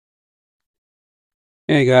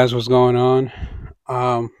Hey guys, what's going on?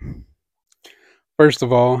 Um, First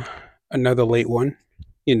of all, another late one.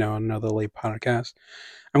 Another late podcast.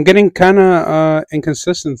 I'm getting kind of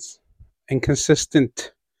inconsistent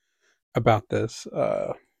about this.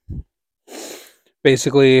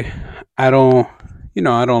 Basically, I don't,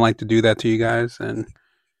 I don't like to do that to you guys, and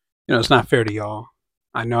it's not fair to y'all.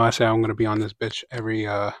 I know I say I'm gonna be on this bitch every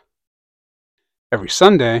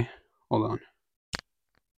Sunday. Hold on.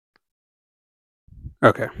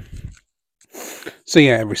 Okay. So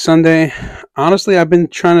yeah, every Sunday. Honestly, I've been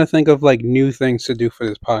trying to think of like new things to do for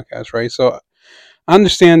this podcast, right? So I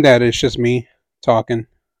understand that it's just me talking,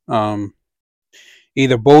 um,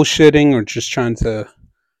 either bullshitting or just trying to,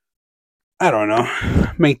 I don't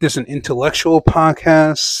know, make this an intellectual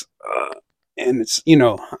podcast. And it's,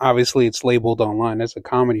 obviously it's labeled online as a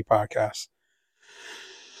comedy podcast.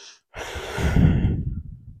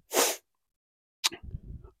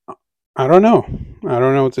 I don't know. I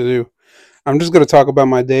don't know what to do. I'm just going to talk about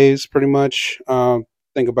my days pretty much,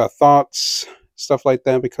 think about thoughts, stuff like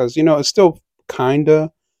that, because, it's still kind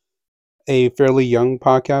of a fairly young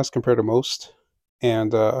podcast compared to most.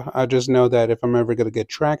 And I just know that if I'm ever going to get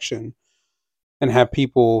traction and have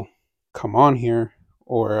people come on here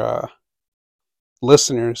or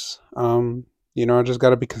listeners, I just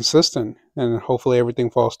got to be consistent and hopefully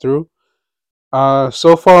everything falls through.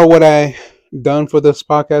 So far, what I done for this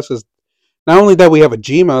podcast is not only that we have a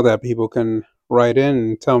Gmail that people can write in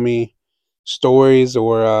and tell me stories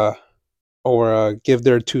or give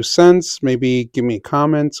their 2 cents, maybe give me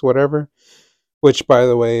comments, whatever. Which, by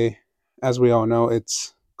the way, as we all know,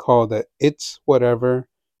 it's called the It's Whatever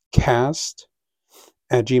Cast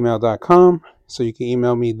at gmail.com. So you can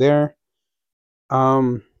email me there.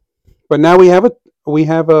 Um, but now we have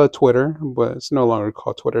a Twitter, but it's no longer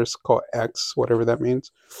called Twitter. It's called X, whatever that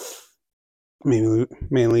means.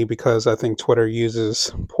 Mainly because I think Twitter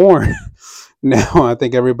uses porn now. I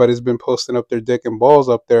think everybody's been posting up their dick and balls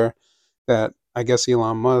up there. That I guess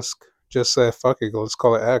Elon Musk just said, "Fuck it, let's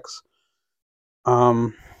call it X."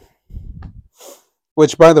 Um,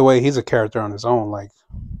 which, by the way, he's a character on his own.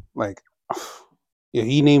 Like, yeah,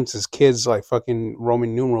 he names his kids like fucking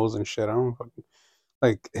Roman numerals and shit. I don't fucking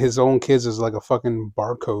like his own kids is like a fucking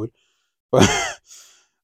barcode. But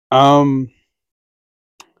um,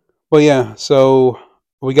 but yeah. So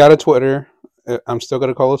we got a Twitter. I'm still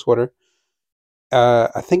gonna call it Twitter.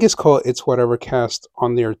 I think it's called It's Whatever Cast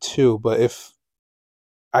on there too. But if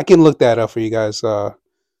I can look that up for you guys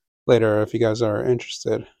later if you guys are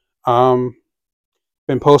interested. Um,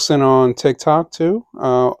 been posting on TikTok too.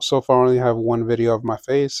 So far, I only have one video of my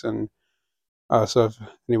face, and so if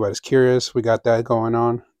anybody's curious, we got that going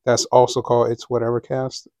on. That's also called It's Whatever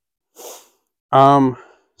Cast. Um,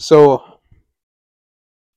 so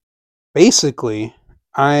basically,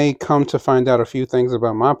 I come to find out a few things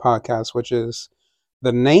about my podcast, which is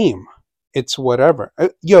the name. It's whatever.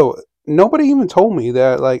 Yo, nobody even told me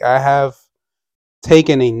that like I have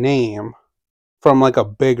taken a name from like a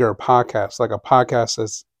bigger podcast, like a podcast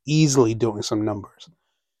that's easily doing some numbers.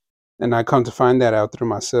 And I come to find that out through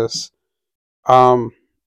my sis. Um,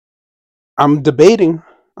 I'm debating.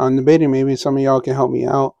 I'm debating. Maybe some of y'all can help me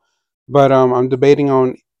out. But I'm debating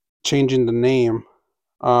on changing the name.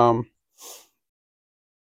 Um,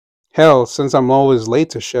 Hell, since I'm always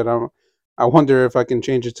late to shit, I wonder if I can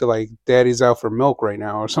change it to like Daddy's out for milk right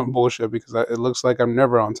now or some bullshit because it looks like I'm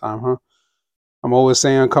never on time, huh? I'm always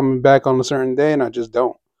saying I'm coming back on a certain day and I just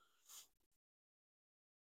don't.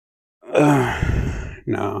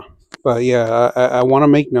 No, but yeah, I want to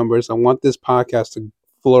make numbers. I want this podcast to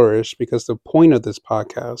flourish because the point of this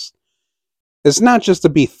podcast is not just to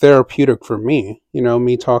be therapeutic for me,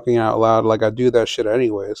 me talking out loud like I do that shit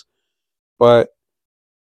anyways, but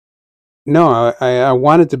no, I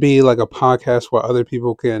want it to be like a podcast where other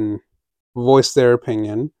people can voice their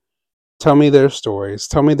opinion, tell me their stories,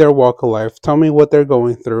 tell me their walk of life, tell me what they're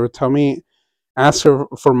going through, ask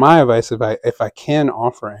for my advice if I can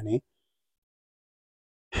offer any.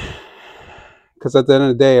 Because at the end of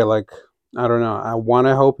the day, like I don't know, I want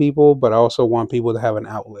to help people, but I also want people to have an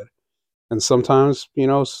outlet. And sometimes,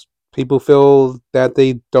 people feel that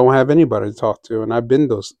they don't have anybody to talk to, and I've been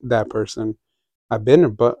that person. I've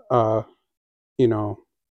been, but you know,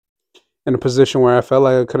 in a position where I felt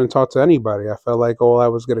like I couldn't talk to anybody. I felt like all I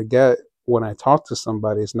was gonna get when I talk to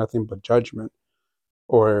somebody is nothing but judgment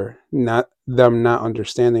or not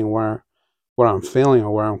understanding where I'm feeling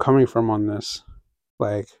or where I'm coming from on this.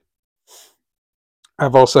 Like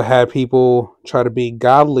I've also had people try to be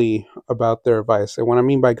godly about their advice. And what I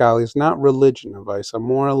mean by godly is not religion advice. I'm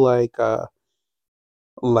more like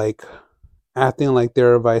acting like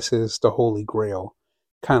their advice is the holy grail.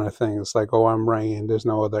 kind of thing. It's like, oh, I'm right and there's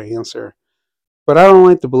no other answer. But I don't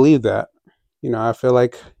like to believe that. I feel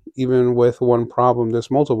like even with one problem,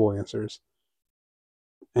 there's multiple answers,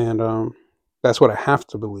 and that's what I have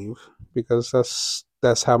to believe because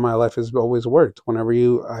that's how my life has always worked. Whenever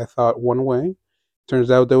I thought one way,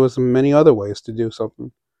 turns out there was many other ways to do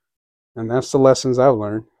something, and that's the lessons I've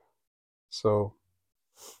learned. So,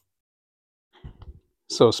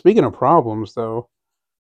 so speaking of problems, though,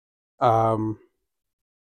 um,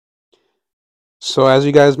 so as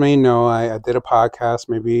you guys may know, I did a podcast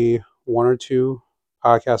maybe one or two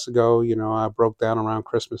podcasts ago. I broke down around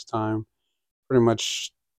Christmas time, pretty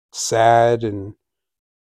much sad and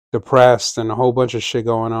depressed and a whole bunch of shit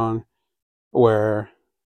going on, where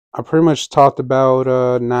I pretty much talked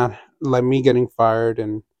about not like me getting fired,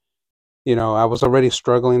 and I was already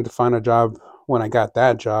struggling to find a job when I got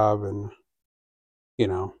that job, and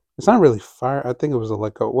it's not really fire. I think it was a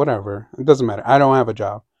let go. Whatever, it doesn't matter. I don't have a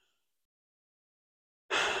job,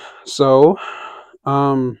 so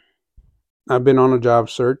um, I've been on a job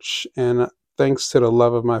search, and thanks to the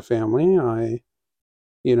love of my family, like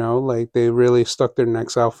they really stuck their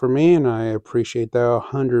necks out for me, and I appreciate that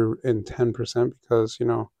 110% because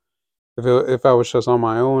if I was just on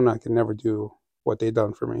my own, I could never do what they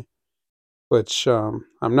done for me, which I'm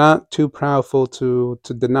not too proudful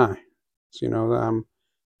to deny. So,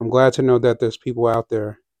 I'm glad to know that there's people out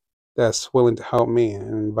there that's willing to help me,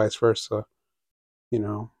 and vice versa. You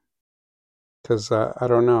know, because I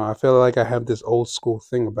don't know, I feel like I have this old school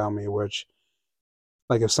thing about me, which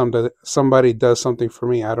like if somebody does something for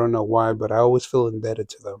me, I don't know why, but I always feel indebted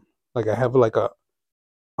to them. Like I have like a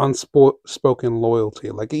unspoken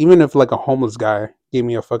loyalty. Like even if like a homeless guy gave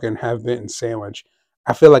me a fucking half-bitten sandwich,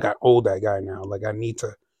 I feel like I owe that guy now. Like I need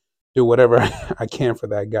to do whatever I can for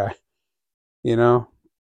that guy. You know,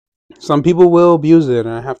 some people will abuse it,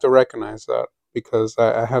 and I have to recognize that because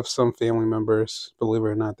I have some family members, believe it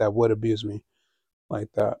or not, that would abuse me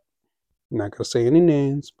like that. I'm not gonna say any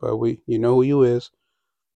names, but you know who you is.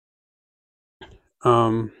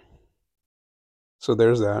 Um, so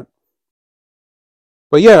there's that.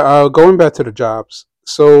 But yeah, going back to the jobs.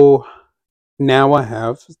 So now I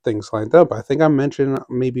have things lined up. I think I mentioned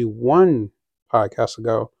maybe one podcast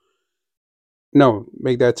ago. No,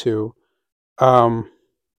 make that two. Um,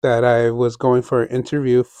 that I was going for an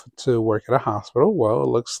interview to work at a hospital. Well, it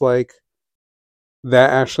looks like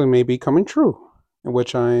that actually may be coming true,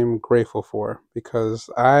 which I'm grateful for because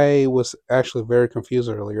I was actually very confused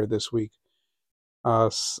earlier this week. I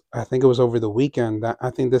think it was over the weekend. That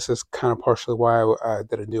I think this is kind of partially why I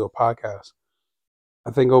didn't do a podcast.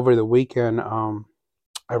 I think over the weekend,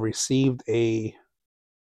 I received a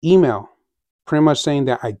email pretty much saying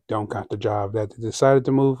that I don't got the job, that they decided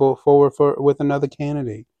to move forward with another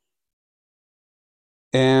candidate.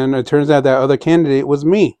 And it turns out that other candidate was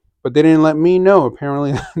me, but they didn't let me know.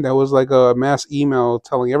 Apparently, that was like a mass email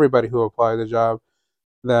telling everybody who applied the job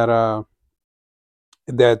that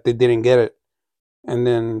that they didn't get it. And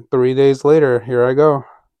then 3 days later, here I go.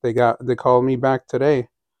 They called me back today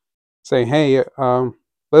saying, "Hey,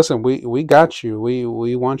 listen, we got you.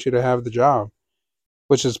 We want you to have the job,"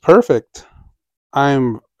 which is perfect.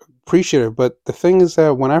 I'm appreciative, but the thing is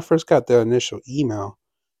that when I first got the initial email,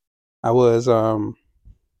 I was I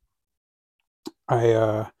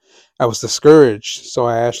uh I was discouraged, so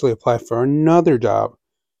I actually applied for another job,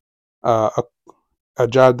 uh, a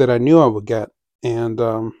job that I knew I would get, and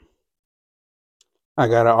I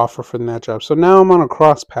got an offer from that job. So now I'm on a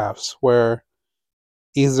cross paths where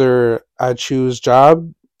either I choose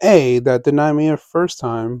job A that denied me a first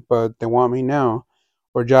time, but they want me now,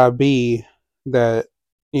 or job B that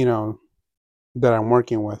you know that I'm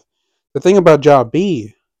working with. The thing about job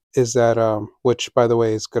B is that, which by the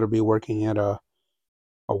way is going to be working at a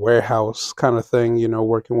warehouse kind of thing,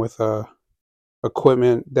 working with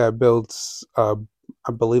equipment that builds, I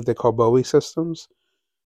believe they call Bowie systems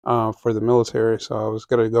for the military. So I was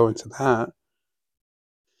going to go into that.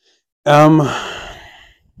 Um,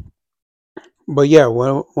 but yeah,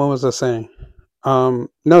 what was I saying? No,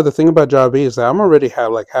 the thing about job B is that I'm already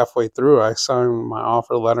like halfway through. I signed my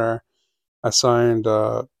offer letter. I signed,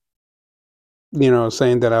 saying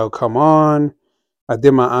that I'll come on. I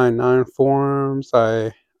did my I-9 forms.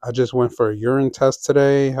 I just went for a urine test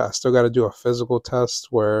today. I still got to do a physical test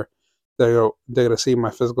where they're gonna see my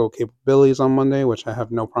physical capabilities on Monday, which I have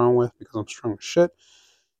no problem with because I'm strong as shit.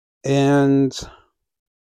 And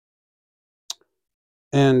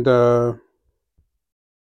and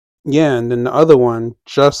yeah, and then the other one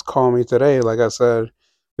just called me today. Like I said,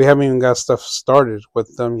 we haven't even got stuff started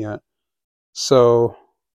with them yet. So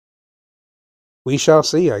we shall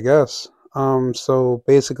see, I guess. So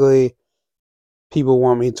basically, people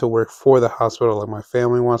want me to work for the hospital. Like my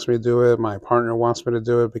family wants me to do it, my partner wants me to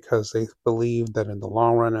do it because they believe that in the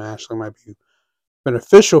long run it actually might be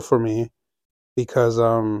beneficial for me because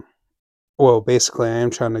well, basically I am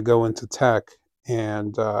trying to go into tech,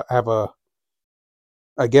 and I have a,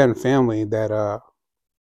 again, family that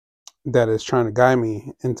is trying to guide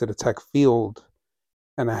me into the tech field,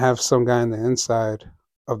 and I have some guy on the inside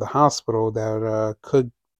of the hospital that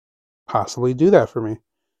could possibly do that for me.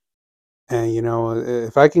 And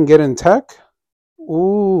if I can get in tech,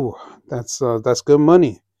 ooh, that's good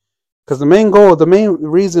money. Because the main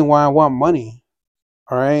reason why I want money,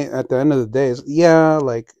 all right, at the end of the day is, yeah,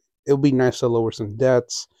 like it would be nice to lower some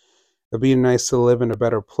debts. It'd be nice to live in a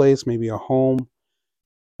better place, maybe a home.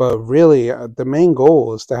 But really, the main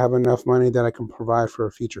goal is to have enough money that I can provide for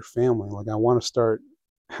a future family. Like I want to start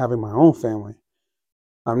having my own family.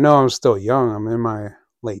 I know I'm still young. I'm in my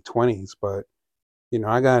late 20s, but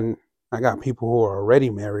I got people who are already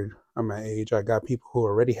married at my age. I got people who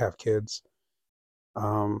already have kids.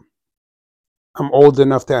 Um, I'm old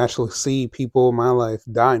enough to actually see people in my life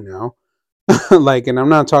die now. Like, and I'm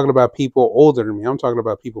not talking about people older than me. I'm talking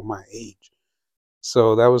about people my age.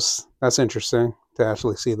 So that's interesting to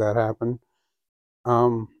actually see that happen.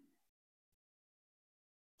 Um,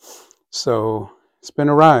 so it's been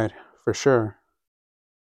a ride for sure.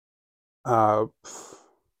 Uh,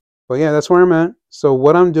 but yeah, that's where I'm at. So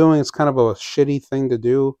what I'm doing is kind of a shitty thing to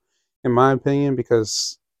do, in my opinion,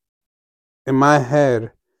 because in my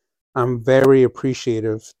head, I'm very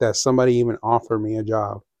appreciative that somebody even offered me a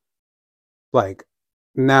job. Like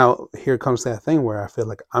now here comes that thing where I feel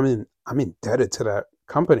like I'm indebted to that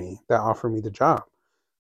company that offered me the job.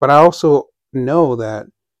 But I also know that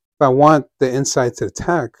if I want the insight to the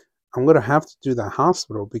tech, I'm gonna have to do that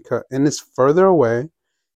hospital because, and it's further away.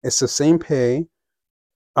 It's the same pay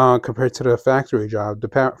compared to the factory job.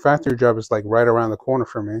 The factory job is like right around the corner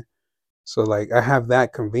for me, so like I have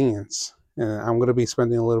that convenience, and I'm gonna be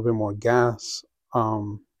spending a little bit more gas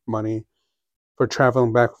money for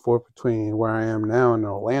traveling back and forth between where I am now and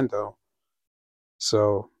Orlando.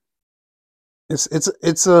 So it's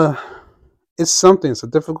something. It's a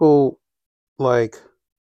difficult like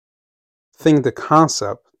thing to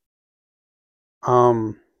concept,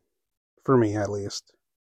 um, for me at least.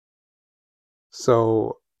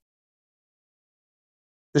 So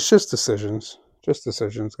it's just decisions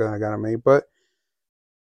that I gotta make. But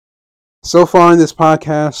so far in this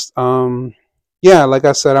podcast, yeah, like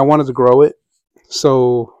I said, I wanted to grow it.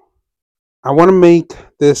 So I want to make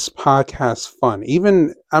this podcast fun.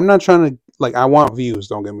 Even I'm not trying to like I want views.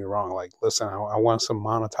 Don't get me wrong. Like, listen, I want some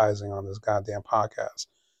monetizing on this goddamn podcast.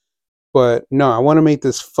 But no, I want to make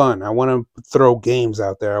this fun. I want to throw games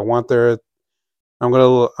out there. I want there. I'm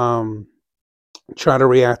gonna try to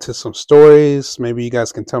react to some stories. Maybe you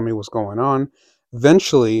guys can tell me what's going on.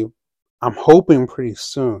 Eventually, I'm hoping pretty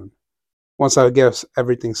soon. Once I get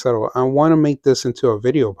everything settled, I want to make this into a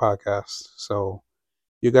video podcast. So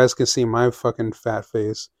you guys can see my fucking fat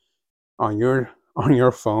face on your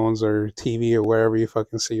phones or TV or wherever you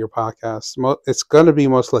fucking see your podcast. It's gonna be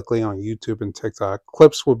most likely on YouTube and TikTok.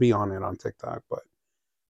 Clips will be on it on TikTok,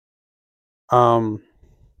 but um,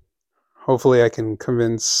 hopefully I can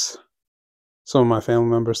convince some of my family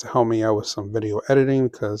members to help me out with some video editing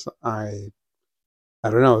because I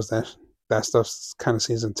don't know, is that stuff kind of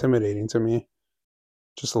seems intimidating to me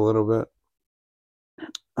just a little bit.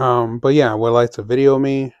 But yeah, I would like to video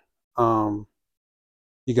me. Um,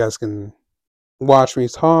 you guys can watch me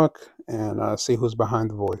talk and see who's behind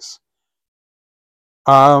the voice.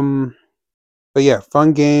 Um, but yeah,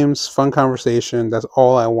 fun games, fun conversation. That's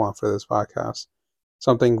all I want for this podcast.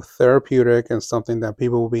 Something therapeutic and something that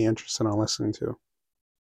people will be interested in listening to.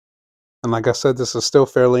 And like I said, this is still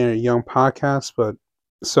fairly a young podcast, but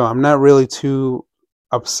so I'm not really too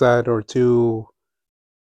upset or too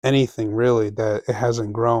anything really that it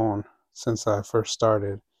hasn't grown since I first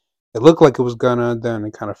started. It looked like it was gonna, then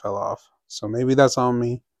it kind of fell off. So maybe that's on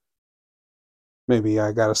me. Maybe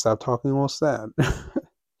I gotta stop talking all sad.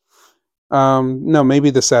 No, maybe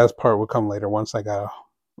the sad part will come later once I got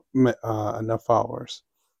enough followers.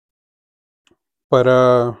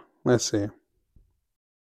 But let's see.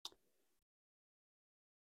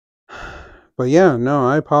 But yeah, no,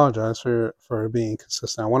 I apologize for being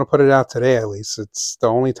consistent. I want to put it out today at least. It's the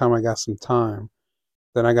only time I got some time.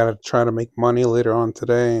 Then I gotta try to make money later on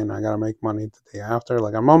today, and I gotta make money the day after.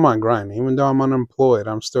 Like I'm on my grind, even though I'm unemployed.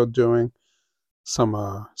 I'm still doing some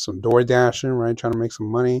door dashing, right? Trying to make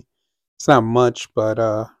some money. It's not much, but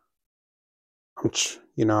I'll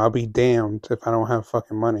be damned if I don't have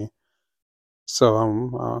fucking money. So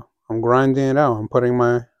I'm grinding it out. I'm putting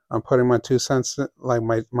my 2 cents like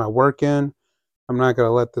my work in. I'm not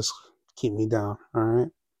gonna let this keep me down. All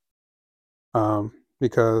right.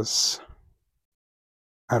 Because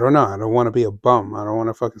I don't know. I don't want to be a bum. I don't want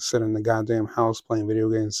to fucking sit in the goddamn house playing video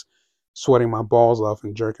games, sweating my balls off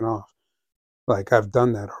and jerking off. Like, I've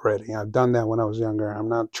done that already. I've done that when I was younger. I'm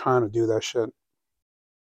not trying to do that shit.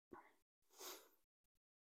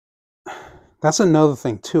 That's another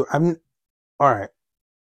thing too. I'm all right.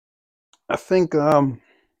 I think I'm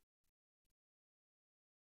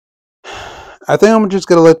just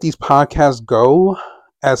gonna let these podcasts go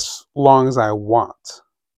as long as I want.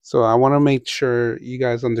 So I want to make sure you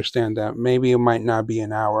guys understand that maybe it might not be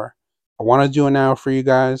an hour. I want to do an hour for you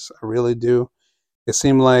guys. I really do. It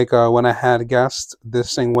seemed like when I had a guest,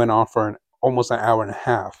 this thing went on for almost an hour and a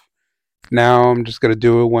half. Now I'm just gonna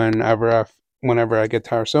do it whenever I get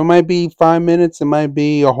tired. So it might be 5 minutes. It might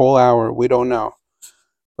be a whole hour. We don't know.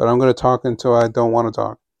 But I'm gonna talk until I don't want to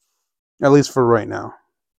talk. At least for right now.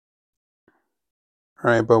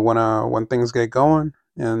 All right. But when things get going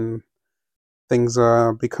and things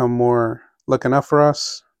become more looking up for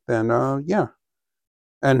us, then yeah.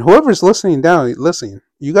 And whoever's listening down, listen,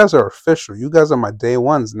 you guys are official. You guys are my day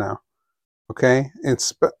ones now. Okay?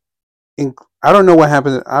 I don't know what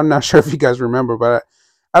happened. I'm not sure if you guys remember, but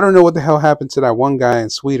I don't know what the hell happened to that one guy in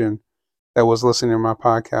Sweden that was listening to my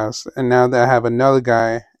podcast. And now that I have another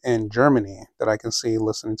guy in Germany that I can see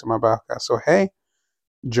listening to my podcast. So hey,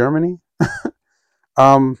 Germany,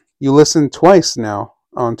 you listened twice now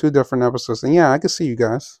on 2 different episodes. And yeah, I can see you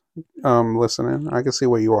guys listening. I can see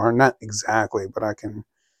where you are. Not exactly, but I can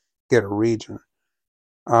get a region.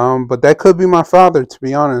 But that could be my father, to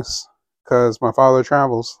be honest, because my father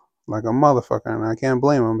travels like a motherfucker, and I can't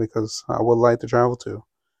blame him because I would like to travel too.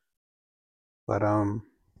 But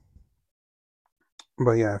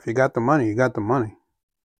but yeah, if you got the money, you got the money.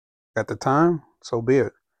 Got the time, so be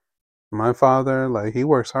it. My father, like, he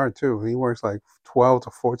works hard too. He works like 12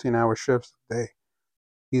 to 14 hour shifts a day.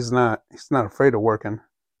 He's not afraid of working.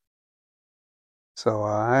 So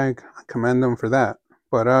I commend him for that.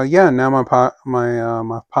 But yeah, now my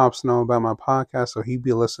pops know about my podcast, so he'd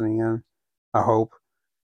be listening in. I hope,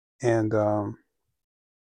 and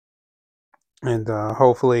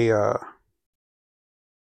hopefully,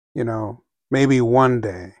 you know, maybe one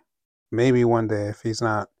day, if he's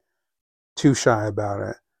not too shy about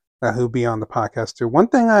it, that he'll be on the podcast too. One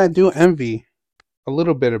thing I do envy a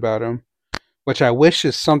little bit about him, which I wish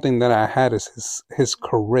is something that I had, is his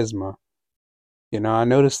charisma. You know, I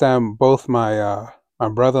noticed that both my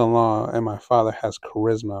brother-in-law and my father has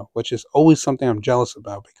charisma, which is always something I'm jealous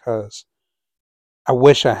about because I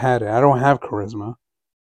wish I had it. I don't have charisma.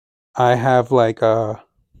 I have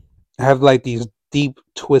these deep,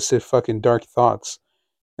 twisted, fucking dark thoughts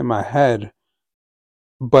in my head,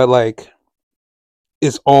 but like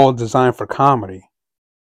it's all designed for comedy.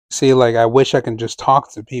 See, like, I wish I can just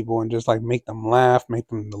talk to people and just like make them laugh, make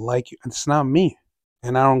them like you. It's not me,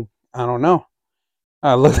 and I don't know.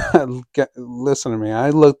 I look, listen to me. I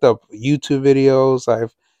looked up YouTube videos.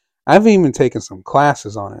 I've even taken some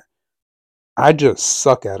classes on it. I just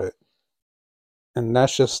suck at it, and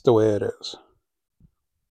that's just the way it is.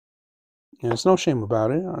 And there's no shame about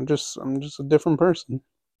it. I'm just a different person.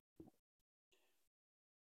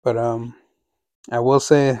 But I will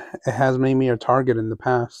say it has made me a target in the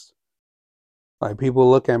past. Like, people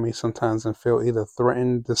look at me sometimes and feel either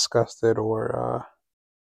threatened, disgusted, or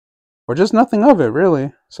just nothing of it.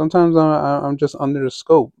 Really, sometimes I'm just under the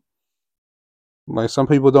scope. Like, some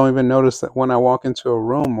people don't even notice that when I walk into a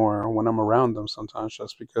room or when I'm around them. Sometimes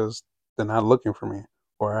just because they're not looking for me,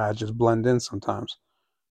 or I just blend in sometimes.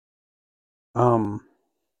 Um,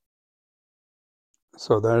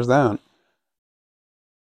 so there's that.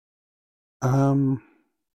 Um,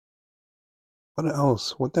 what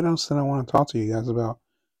else? What else did I want to talk to you guys about?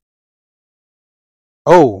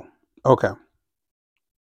 Oh, okay.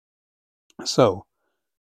 So,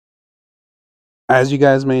 as you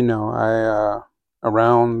guys may know, I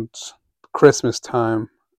around Christmas time,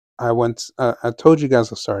 I went. I told you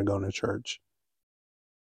guys I started going to church,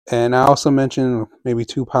 and I also mentioned maybe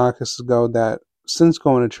 2 podcasts ago that since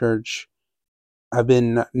going to church, I've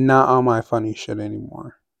been not on my funny shit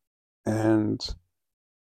anymore, and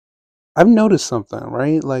I've noticed something,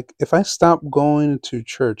 right? Like, if I stop going to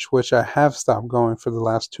church, which I have stopped going for the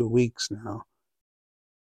last 2 weeks now,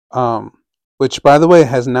 um, which by the way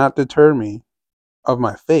has not deterred me of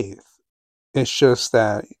my faith. It's just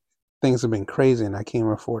that things have been crazy and I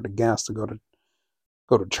can't afford the gas to go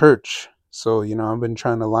to church. So, I've been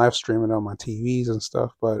trying to live stream it on my TVs and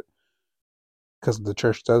stuff, but because the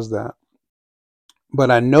church does that.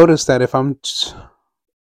 But I noticed that if I'm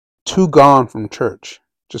too gone from church,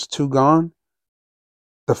 just too gone,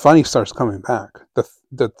 the funny starts coming back.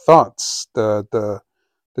 The thoughts, the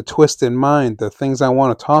twisted mind, the things I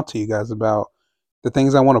want to talk to you guys about, the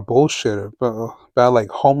things I want to bullshit about like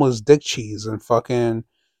homeless dick cheese and fucking,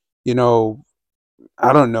 you know,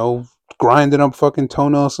 I don't know, grinding up fucking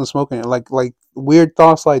toenails and smoking. Like weird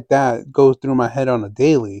thoughts like that go through my head on a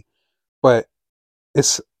daily. But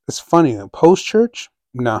it's it's funny. Post church,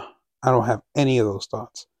 nah, I don't have any of those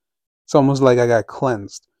thoughts. It's almost like I got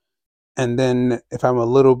cleansed. And then if I'm a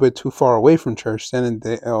little bit too far away from church, then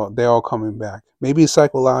they all coming back. Maybe it's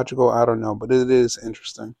psychological, I don't know, but it is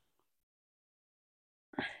interesting.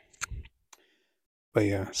 But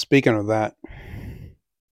yeah, speaking of that,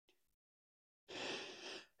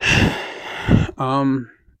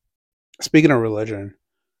 um, speaking of religion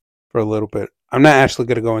for a little bit, I'm not actually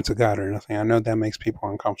gonna go into God or nothing. I know that makes people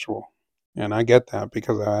uncomfortable, and I get that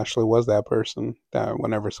because I actually was that person that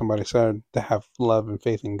whenever somebody said to have love and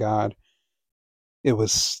faith in God, it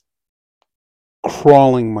was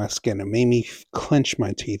crawling my skin. It made me clench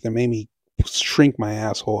my teeth. It made me shrink my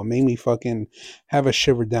asshole. It made me fucking have a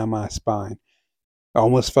shiver down my spine. I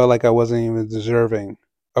almost felt like I wasn't even deserving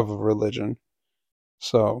of a religion.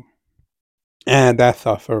 So, and that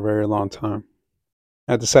thought for a very long time.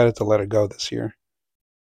 I decided to let it go this year.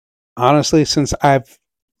 Honestly, since I've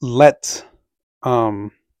let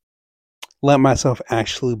um let myself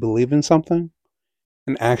actually believe in something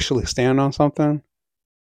and actually stand on something,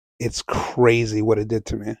 it's crazy what it did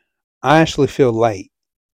to me. I actually feel light,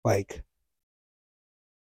 like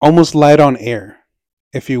almost light on air,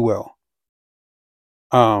 if you will.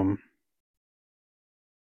 Um,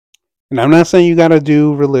 and I'm not saying you got to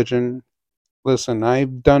do religion. Listen,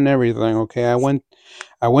 I've done everything. Okay, I went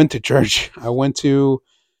to church. I went to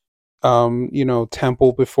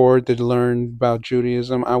temple before to learn about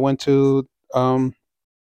Judaism. I went to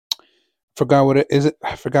forgot what it is.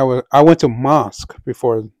 I forgot what I went to mosque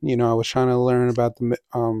before. I was trying to learn about the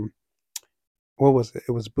what was it?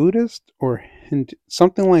 It was Buddhist or Hindu,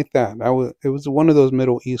 something like that. It was one of those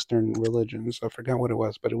Middle Eastern religions. I forgot what it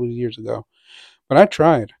was, but it was years ago. But I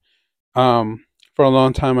tried. For a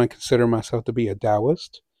long time, I consider myself to be a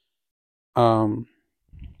Taoist. Um,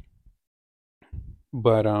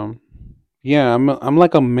 but yeah, I'm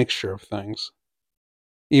like a mixture of things.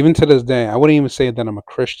 Even to this day, I wouldn't even say that I'm a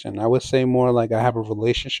Christian. I would say more like I have a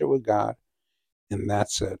relationship with God, and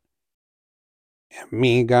that's it. And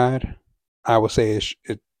me and God, I would say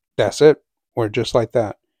that's it. We're just like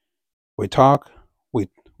that. We talk, we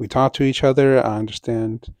we talk to each other. I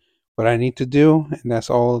understand what I need to do, and that's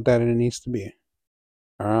all that it needs to be.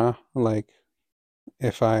 Like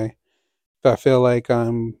if I feel like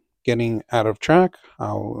I'm getting out of track,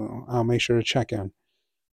 I'll make sure to check in.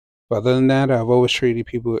 But other than that, I've always treated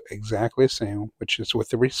people exactly the same, which is with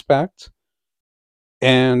the respect,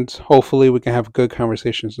 and hopefully we can have good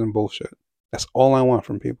conversations and bullshit. That's all I want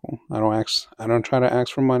from people. I don't try to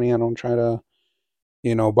ask for money. I don't try to,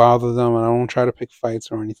 bother them. And I don't try to pick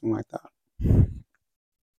fights or anything like that.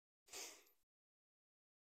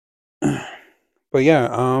 But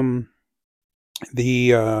yeah,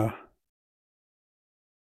 the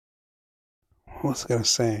what was I gonna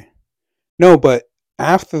say? No, but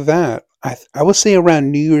after that, I would say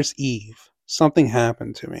around New Year's Eve, something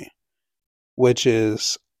happened to me, which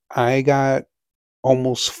is I got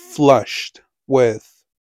almost flushed with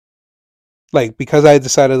like because I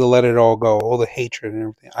decided to let it all go, all the hatred and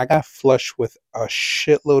everything. I got flushed with a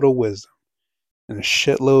shitload of wisdom and a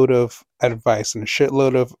shitload of advice and a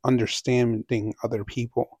shitload of understanding other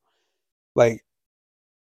people. Like,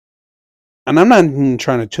 and I'm not even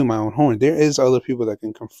trying to toot my own horn. There is other people that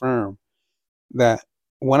can confirm that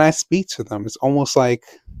when I speak to them, it's almost like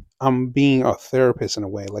I'm being a therapist in a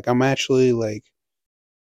way. Like I'm actually like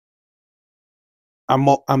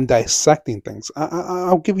I'm dissecting things.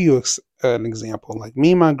 I'll give you an example. Like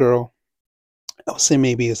me and my girl, I'll say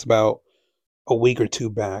maybe it's about a week or two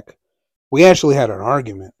back. We actually had an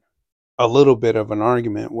argument, a little bit of an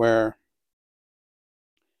argument where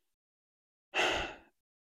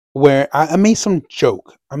I made some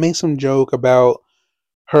joke. I made some joke about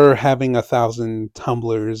her having 1,000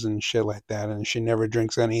 tumblers and shit like that, and she never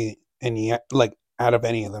drinks any like out of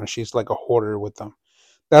any of them. She's like a hoarder with them.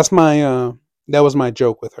 That's my that was my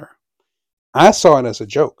joke with her. I saw it as a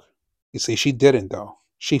joke. You see, she didn't though.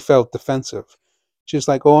 She felt defensive. She's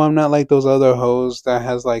like, "Oh, I'm not like those other hoes that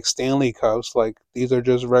has like Stanley cups. Like these are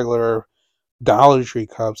just regular Dollar Tree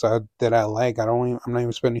cups that I like. I'm not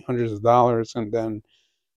even spending hundreds of dollars." And then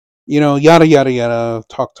yada yada yada,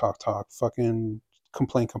 talk, fucking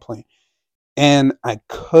complain. And I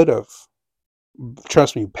could have,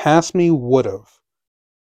 trust me, past me would have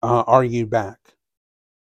argued back.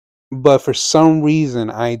 But for some reason,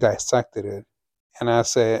 I dissected it, and I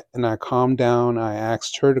said, and I calmed down. I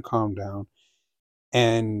asked her to calm down,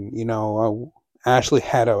 and I actually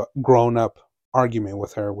had a grown up argument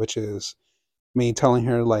with her, which is me telling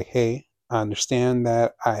her like, "Hey, I understand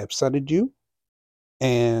that I upsetted you,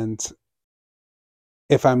 and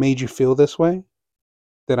if I made you feel this way,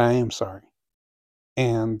 then I am sorry.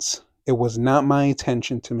 And it was not my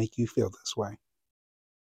intention to make you feel this way.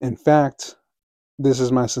 In fact, this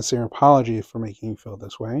is my sincere apology for making you feel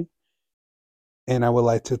this way. And I would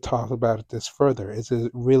like to talk about this further. Is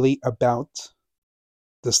it really about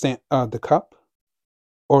the cup,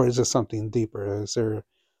 or is it something deeper? Is there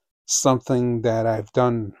something that I've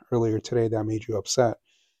done earlier today that made you upset?"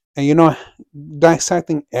 And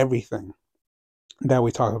dissecting everything that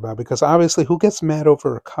we talk about, because obviously, who gets mad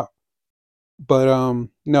over a cup? But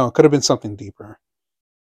no, it could have been something deeper.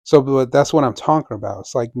 So, but that's what I'm talking about.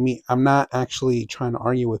 It's like me. I'm not actually trying to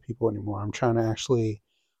argue with people anymore. I'm trying to actually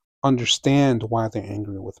understand why they're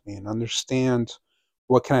angry with me and understand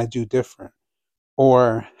what can I do different,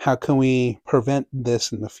 or how can we prevent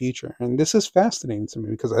this in the future. And this is fascinating to me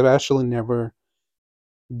because I've actually never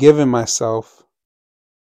given myself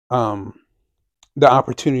um, the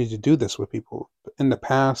opportunity to do this with people in the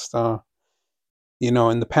past. In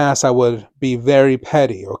the past, I would be very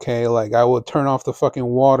petty. Okay, like I would turn off the fucking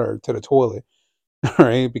water to the toilet,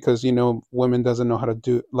 right? Because women doesn't know how to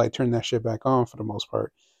do like turn that shit back on for the most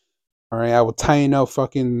part. All right, I will tighten up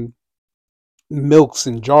fucking milks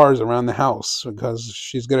and jars around the house because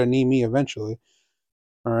she's gonna need me eventually.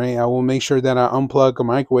 All right, I will make sure that I unplug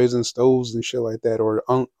microwaves and stoves and shit like that, or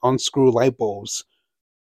unscrew light bulbs.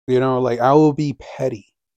 Like I will be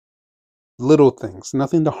petty, little things,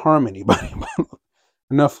 nothing to harm anybody,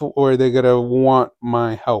 enough where they're gonna want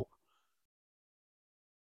my help,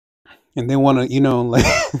 and they want to, like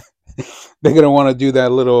they're gonna want to do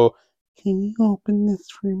that little "Can you open this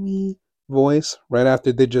for me?" voice right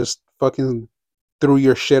after they just fucking threw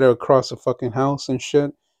your shit across the fucking house and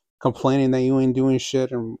shit, complaining that you ain't doing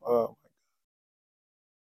shit. And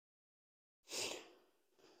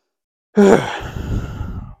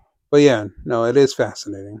but yeah, no, it is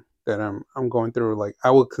fascinating that I'm going through, like,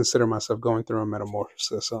 I would consider myself going through a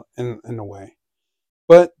metamorphosis in a way,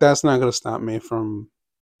 but that's not gonna stop me from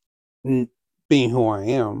being who I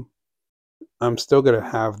am. I'm still gonna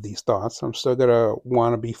have these thoughts. I'm still gonna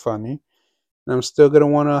want to be funny, and I'm still gonna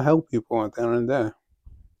want to help people at the end of the day.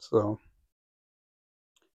 So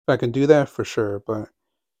if I can do that, for sure. But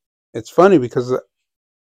it's funny because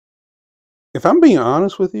if I'm being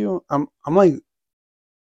honest with you, I'm like,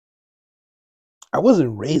 I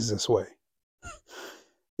wasn't raised this way,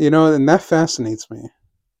 and that fascinates me.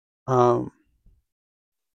 Um,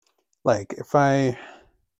 like if I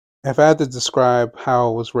had to describe how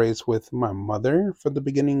I was raised with my mother for the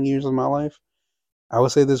beginning years of my life, I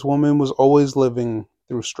would say this woman was always living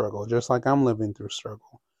through struggle, just like I'm living through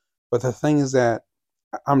struggle. But the thing is that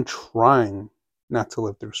I'm trying not to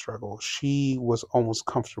live through struggle. She was almost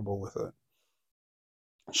comfortable with it.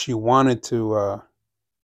 She wanted to,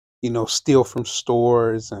 steal from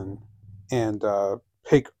stores and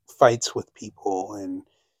pick fights with people and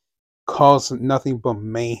cause nothing but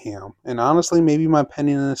mayhem. And honestly, maybe my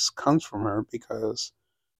pettiness comes from her because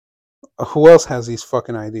who else has these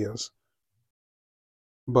fucking ideas?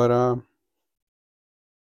 But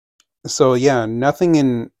so yeah, nothing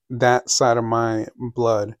in that side of my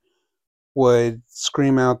blood would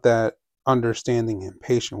scream out that understanding and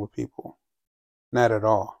patient with people. Not at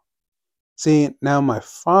all. See, now my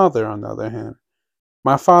father, on the other hand,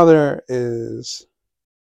 my father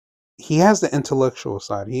he has the intellectual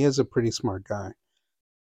side. He is a pretty smart guy.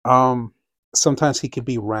 Um, Sometimes he could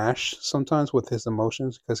be rash, sometimes with his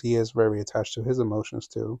emotions, because he is very attached to his emotions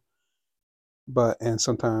too. And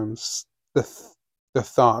sometimes the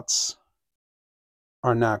thoughts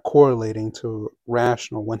are not correlating to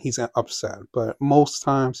rational when he's upset. But most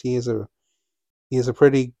times he is a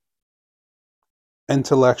pretty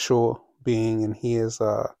intellectual being, and he is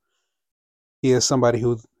somebody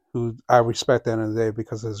who I respect at the end of the day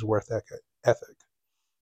because of his worth ethic.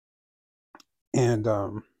 And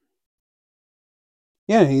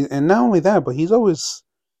yeah, and not only that, but he's always,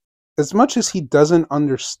 as much as he doesn't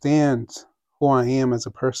understand who I am as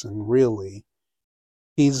a person, really,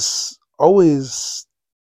 he's always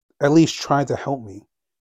at least tried to help me,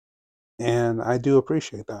 and I do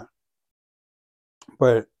appreciate that.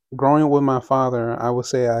 But growing up with my father, I would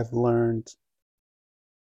say I've learned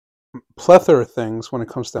plethora of things when it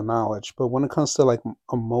comes to knowledge, but when it comes to like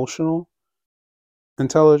emotional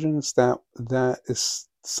intelligence, that is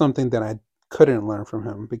something that I couldn't learn from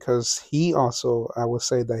him because he also, I would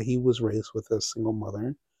say that he was raised with a single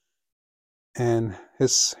mother, and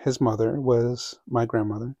his mother was my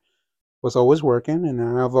grandmother was always working, and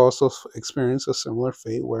I've also experienced a similar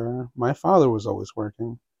fate where my father was always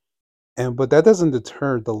working. And but that doesn't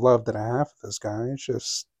deter the love that I have for this guy. It's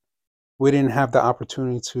just we didn't have the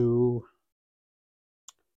opportunity to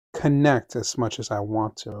connect as much as I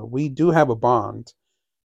want to. We do have a bond,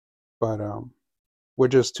 but we're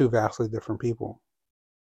just two vastly different people.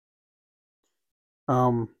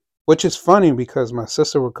 Which is funny because my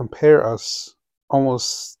sister would compare us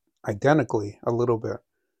almost identically a little bit.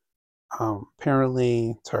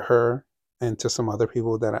 Apparently, to her and to some other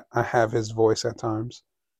people, that I have his voice at times.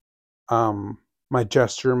 My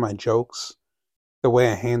gesture, my jokes, the way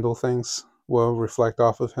I handle things will reflect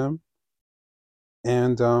off of him,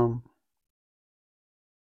 and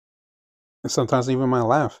sometimes even my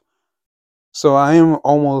laugh. So I am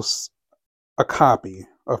almost a copy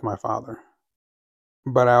of my father,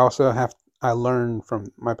 but I learn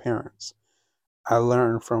from my parents. I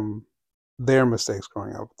learned from their mistakes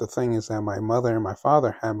growing up. The thing is that my mother and my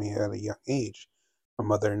father had me at a young age. My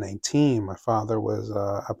mother 19, my father was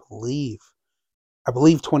I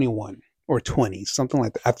believe 21 or 20, something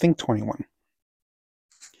like that. I think 21.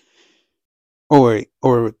 Oh wait,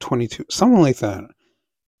 or 22, something like that.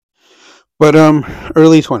 But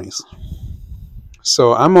early 20s.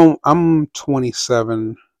 So I'm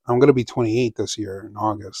 27. I'm going to be 28 this year in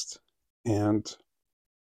August. And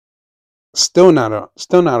still not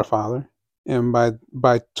a father. And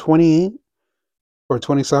by 28 or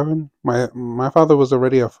 27, my father was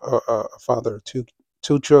already a father of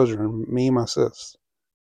two children, me and my sis.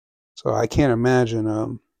 So I can't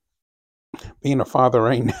imagine being a father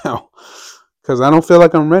right now because I don't feel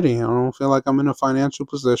like I'm ready. I don't feel like I'm in a financial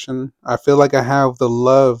position. I feel like I have the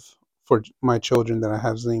love for my children that I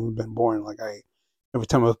haven't even been born. Like every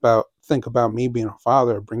time I think about me being a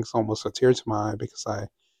father, it brings almost a tear to my eye because I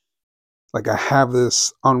have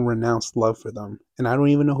this unrenounced love for them, and I don't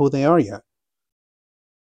even know who they are yet.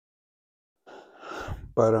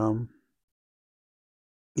 But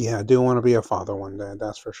yeah, I do want to be a father one day.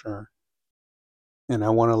 That's for sure, and I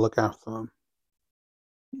want to look after them.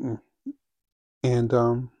 Mm.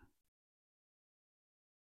 And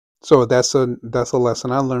so that's a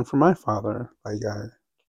lesson I learned from my father.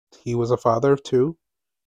 He was a father of two,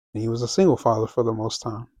 and he was a single father for the most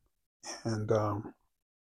time.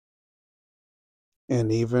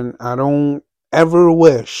 And even I don't ever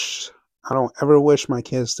wish my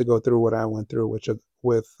kids to go through what I went through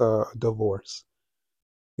with divorce.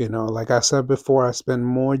 Like I said before, I spend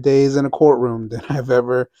more days in a courtroom than I've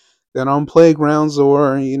ever than on playgrounds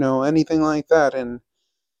or anything like that. And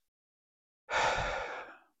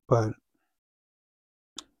but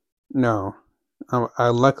no,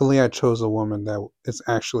 luckily I chose a woman that is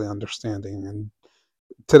actually understanding. And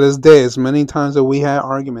to this day, as many times that we had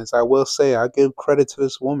arguments, I will say I give credit to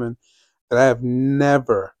this woman that I have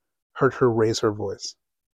never heard her raise her voice,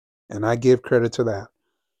 and I give credit to that.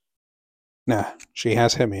 Nah, she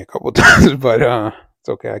has hit me a couple times, but it's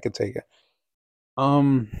okay. I can take it.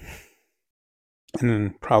 Um, and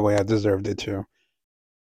then probably I deserved it too.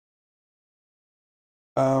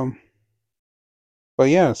 Um, but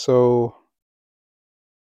yeah, so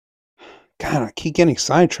God, I keep getting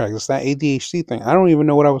sidetracked. It's that ADHD thing. I don't even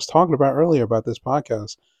know what I was talking about earlier about this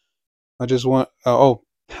podcast. I just want how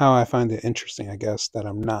I find it interesting. I guess that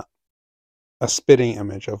I'm not a spitting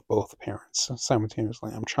image of both parents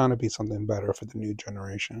simultaneously. I'm trying to be something better for the new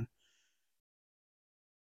generation.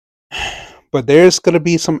 But there's going to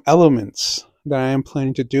be some elements that I am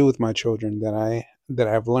planning to do with my children that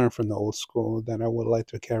I've learned from the old school that I would like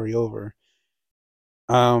to carry over.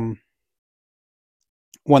 Um,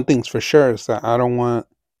 One thing's for sure is that I don't want,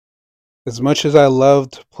 as much as I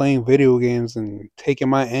loved playing video games and taking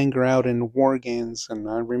my anger out in war games, and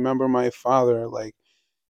I remember my father like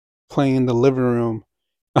playing in the living room,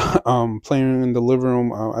 playing in the living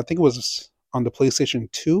room. I think it was on the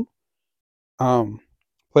PlayStation 2. Um,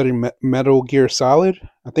 playing Metal Gear Solid.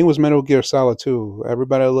 I think it was Metal Gear Solid 2.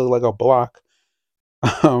 Everybody looked like a block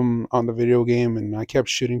on the video game, and I kept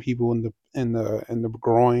shooting people in the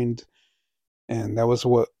groin, and that was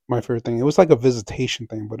what my favorite thing. It was like a visitation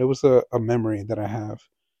thing, but it was a memory that I have.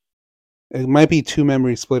 It might be two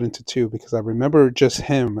memories split into two because I remember just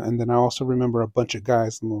him, and then I also remember a bunch of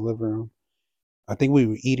guys in the living room. I think we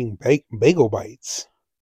were eating bagel bites.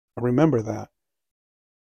 I remember that.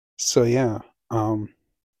 So yeah,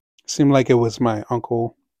 seemed like it was my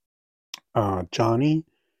uncle Johnny,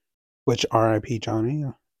 which R.I.P. Johnny,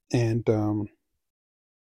 and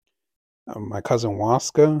my cousin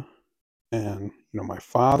Waska, and my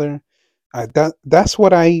father. That's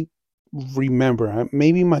what I remember.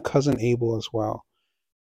 Maybe my cousin Abel as well.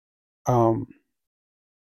 Um,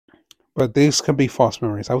 but these could be false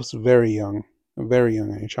memories. I was very young, a very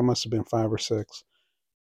young age. I must have been 5 or 6.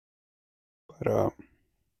 But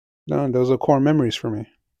no, those are core memories for me.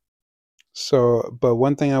 So, but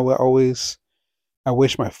one thing I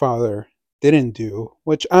wish my father didn't do,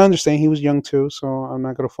 which I understand he was young too, so I'm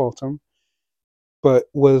not gonna fault him, but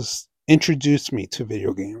was introduced me to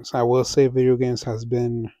video games. I will say video games has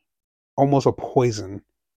been almost a poison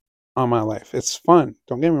on my life. It's fun.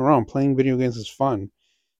 Don't get me wrong, playing video games is fun.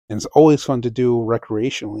 And it's always fun to do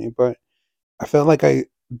recreationally, but I felt like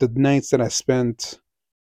the nights that I spent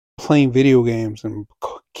playing video games and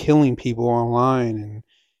killing people online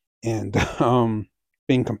and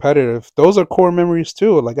being competitive, those are core memories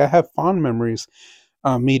too. Like I have fond memories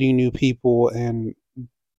meeting new people and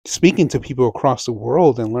speaking to people across the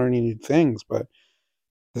world and learning new things. But at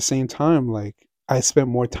the same time, like I spent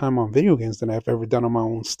more time on video games than I've ever done on my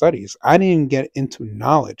own studies. I didn't get into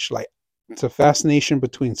knowledge. Like it's a fascination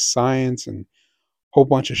between science and a whole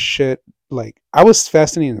bunch of shit. Like I was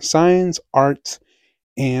fascinated in science, art,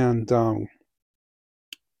 and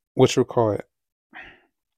what you call it.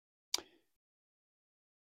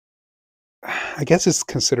 I guess it's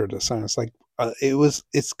considered a science. Like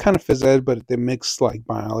it's kind of phys ed, but they mixed like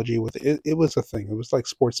biology with it. It was a thing. It was like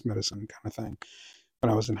sports medicine kind of thing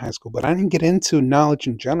when I was in high school. But I didn't get into knowledge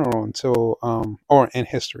in general until, or in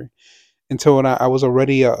history, until when I was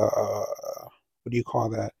already what do you call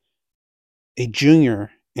that? A junior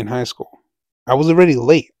in high school. I was already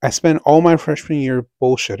late. I spent all my freshman year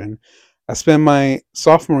bullshitting. I spent my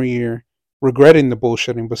sophomore year regretting the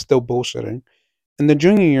bullshitting, but still bullshitting. In the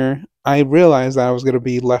junior year, I realized that I was going to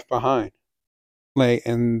be left behind. Like,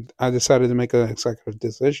 and I decided to make an executive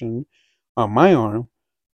decision on my own.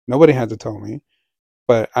 Nobody had to tell me,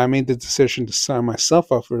 but I made the decision to sign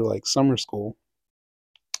myself up for like summer school,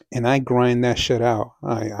 and I grind that shit out.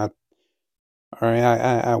 All right,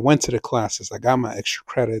 I went to the classes. I got my extra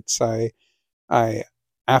credits. I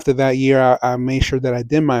after that year, I made sure that I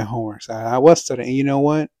did my homework. I was studying. You know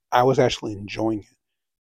what? I was actually enjoying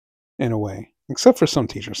it in a way, except for some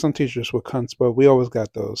teachers. Some teachers were cunts, but we always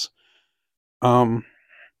got those. Um,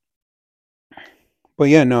 but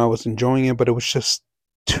yeah, no, I was enjoying it, but it was just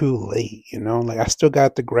too late. Like I still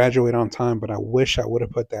got to graduate on time, but I wish I would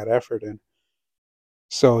have put that effort in.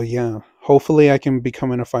 So yeah, hopefully I can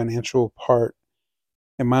become in a financial part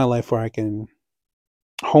in my life where I can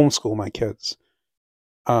homeschool my kids.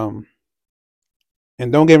 Um,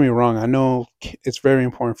 and don't get me wrong, I know it's very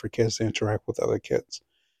important for kids to interact with other kids.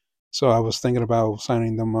 So I was thinking about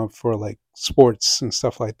signing them up for like sports and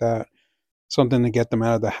stuff like that, something to get them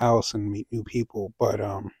out of the house and meet new people. But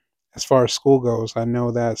as far as school goes, I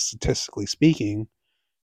know that statistically speaking,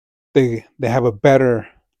 they have a better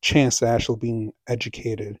chance of actually being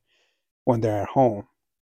educated when they're at home.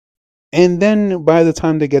 And then by the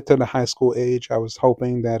time they get to the high school age, I was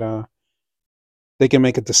hoping that they can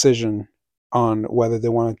make a decision on whether they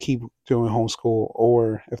want to keep doing homeschool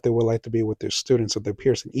or if they would like to be with their students or their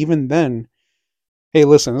peers. And even then, hey,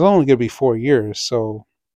 listen, it's only going to be 4 years. So,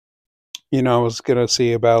 I was going to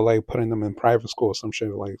see about like putting them in private school or some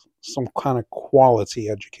shit, like some kind of quality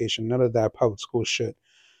education. None of that public school shit.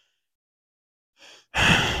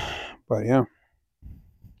 But yeah.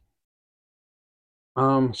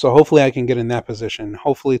 So hopefully I can get in that position.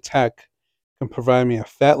 Hopefully tech can provide me a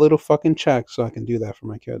fat little fucking check so I can do that for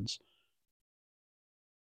my kids.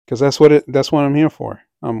 Because that's what I'm here for.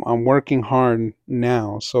 I'm working hard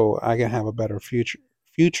now so I can have a better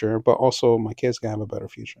future, but also my kids can have a better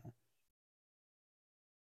future.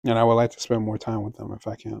 And I would like to spend more time with them if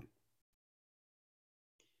I can.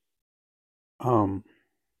 Um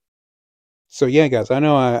so yeah, guys, I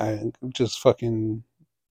know I just fucking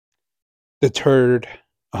deterred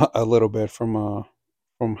a little bit from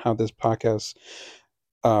how this podcast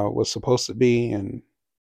was supposed to be, and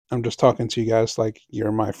I'm just talking to you guys like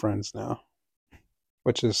you're my friends now,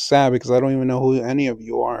 which is sad because I don't even know who any of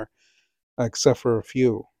you are except for a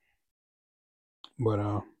few.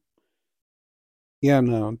 But yeah,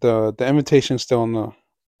 no, the invitation's still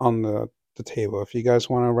on the table. If you guys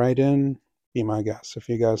want to write in, be my guest. If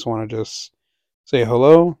you guys want to just say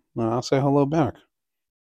hello, I'll say hello back.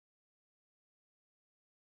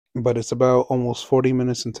 But it's about almost 40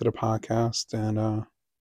 minutes into the podcast, and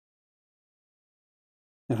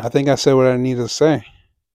I think I said what I needed to say.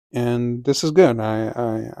 And this is good. I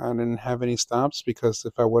didn't have any stops because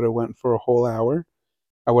if I would have went for a whole hour,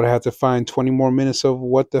 I would have had to find 20 more minutes of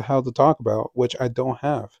what the hell to talk about, which I don't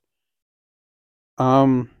have.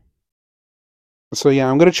 Um, so yeah,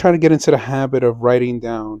 I'm gonna try to get into the habit of writing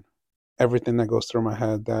down everything that goes through my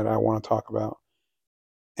head that I want to talk about,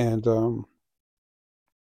 and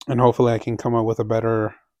and hopefully I can come up with a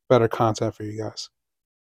better content for you guys.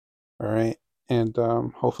 All right, and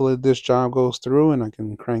hopefully this job goes through and I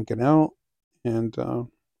can crank it out. And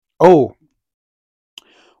oh,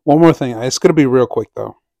 one more thing. It's gonna be real quick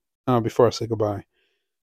though. Before I say goodbye,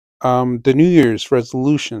 the New Year's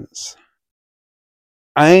resolutions.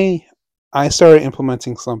 I I started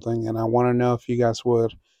implementing something, and I want to know if you guys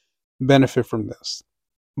would benefit from this.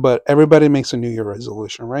 But everybody makes a New Year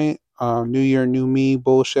resolution, right? New Year, new me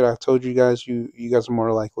bullshit. I told you guys, you guys are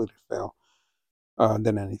more likely to fail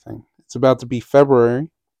than anything. It's about to be February,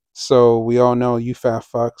 so we all know you fat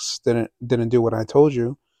fucks didn't do what I told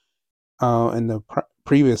you in the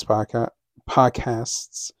previous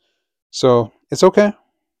podcasts. So it's okay.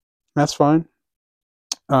 That's fine.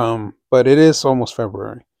 But it is almost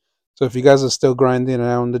February. So if you guys are still grinding it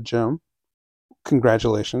out in the gym,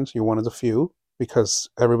 congratulations. You're one of the few because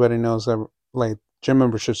everybody knows that like gym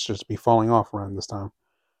memberships just be falling off around this time.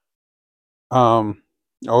 Um,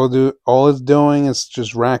 all it's doing is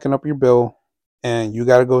just racking up your bill, and you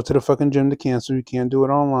got to go to the fucking gym to cancel. You can't do it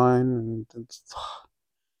online. And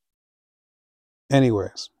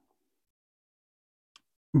anyways,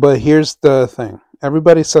 but here's the thing: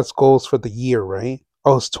 everybody sets goals for the year, right?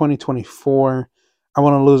 Oh, it's 2024. I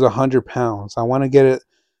want to lose 100 pounds. I want to get it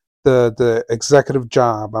the executive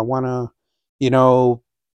job. I want to, you know,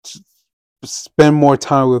 spend more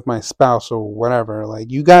time with my spouse or whatever. Like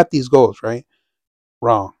you got these goals, right?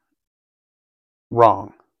 Wrong.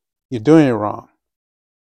 Wrong. You're doing it wrong.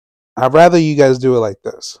 I'd rather you guys do it like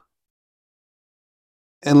this.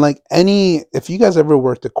 And like if you guys ever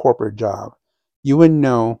worked a corporate job, you would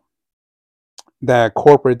know that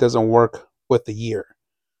corporate doesn't work with the year.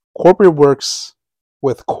 Corporate works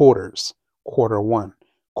with quarters. Quarter one,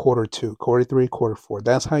 quarter two, quarter three, quarter four.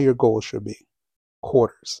 That's how your goals should be.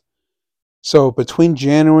 Quarters. So between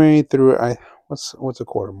January through what's a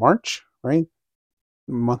quarter? March, right?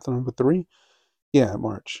 Month number 3. Yeah,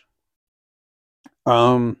 March.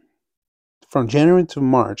 Um, from January to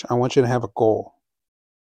March, I want you to have a goal,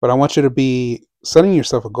 but I want you to be setting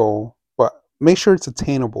yourself a goal, but make sure it's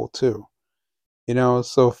attainable too.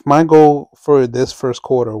 So if my goal for this first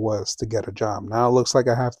quarter was to get a job, now it looks like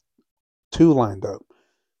I have 2 lined up.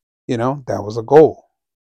 That was a goal.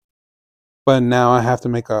 But now I have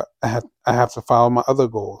to follow my other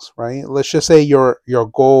goals, right? Let's just say your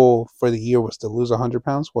goal for the year was to lose 100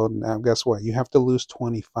 pounds. Well, now guess what? You have to lose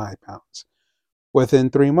 25 pounds within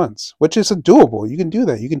 3 months, which is doable. You can do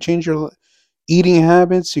that. You can change your eating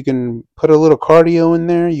habits. You can put a little cardio in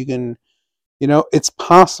there. You can, it's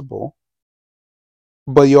possible,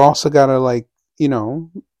 but you also gotta you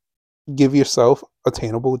know, give yourself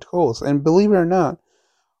attainable goals. And believe it or not,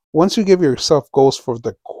 once you give yourself goals for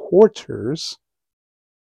the quarters,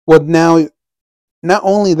 well, now not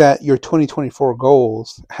only that your 2024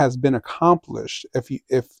 goals has been accomplished if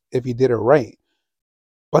you did it right,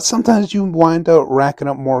 but sometimes you wind up racking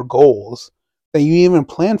up more goals than you even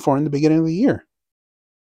planned for in the beginning of the year.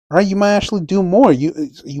 Right? You might actually do more.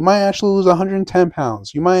 You might actually lose 110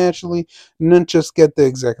 pounds. You might actually not just get the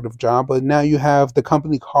executive job, but now you have the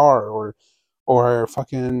company car or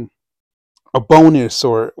fucking a bonus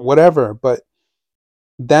or whatever. But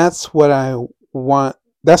that's what I want.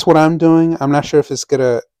 That's what I'm doing. I'm not sure if it's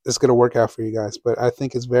gonna work out for you guys, but I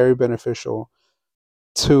think it's very beneficial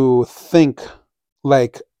to think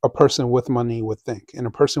like a person with money would think, and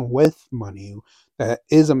a person with money that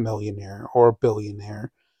is a millionaire or a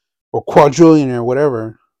billionaire or quadrillionaire,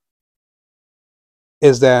 whatever,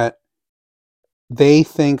 is that they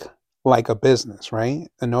think like a business, right?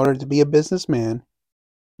 In order to be a businessman,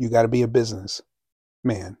 you got to be a business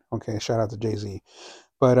man. Okay, shout out to Jay Z.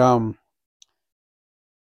 But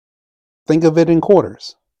think of it in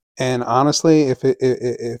quarters. And honestly, if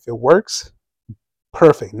it works,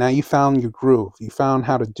 perfect. Now you found your groove. You found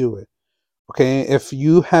how to do it. Okay, if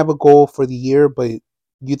you have a goal for the year, but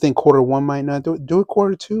you think quarter one might not do it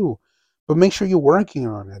quarter two. But make sure you're working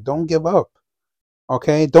on it. Don't give up.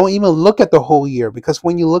 Okay, don't even look at the whole year, because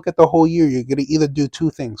when you look at the whole year, you're gonna either do two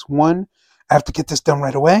things. One, I have to get this done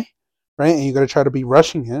right away, right? And you're gonna try to be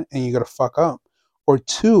rushing it, and you're gonna fuck up. Or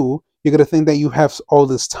two, you're gonna think that you have all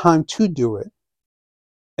this time to do it,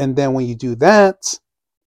 and then when you do that,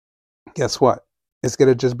 guess what? It's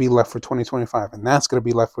gonna just be left for 2025, and that's gonna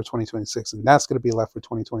be left for 2026, and that's gonna be left for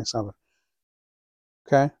 2027.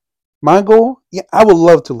 Okay, my goal, yeah, I would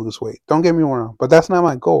love to lose weight. Don't get me wrong, but that's not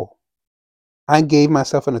my goal. I gave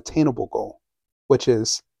myself an attainable goal, which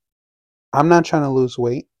is I'm not trying to lose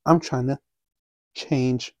weight. I'm trying to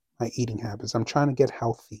change my eating habits. I'm trying to get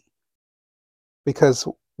healthy. Because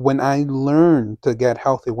when I learn to get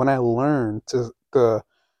healthy, when I learn to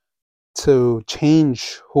to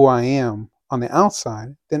change who I am on the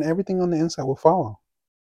outside, then everything on the inside will follow.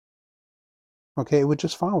 Okay, it would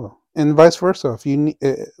just follow, and vice versa. If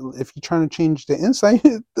you're trying to change the inside,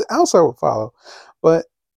 the outside will follow. But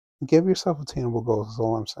give yourself attainable goals. Is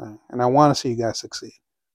all I'm saying, and I want to see you guys succeed.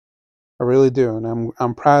 I really do, and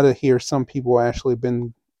I'm proud to hear some people actually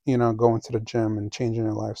been going to the gym and changing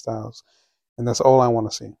their lifestyles, and that's all I want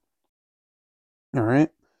to see. All right,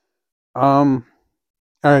 um,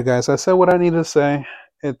 all right, guys. I said what I needed to say.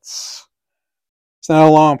 It's it's not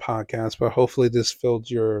a long podcast, but hopefully this filled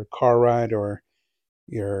your car ride or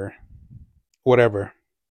your whatever.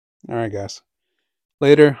 All right, guys.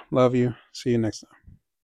 Later. Love you. See you next time.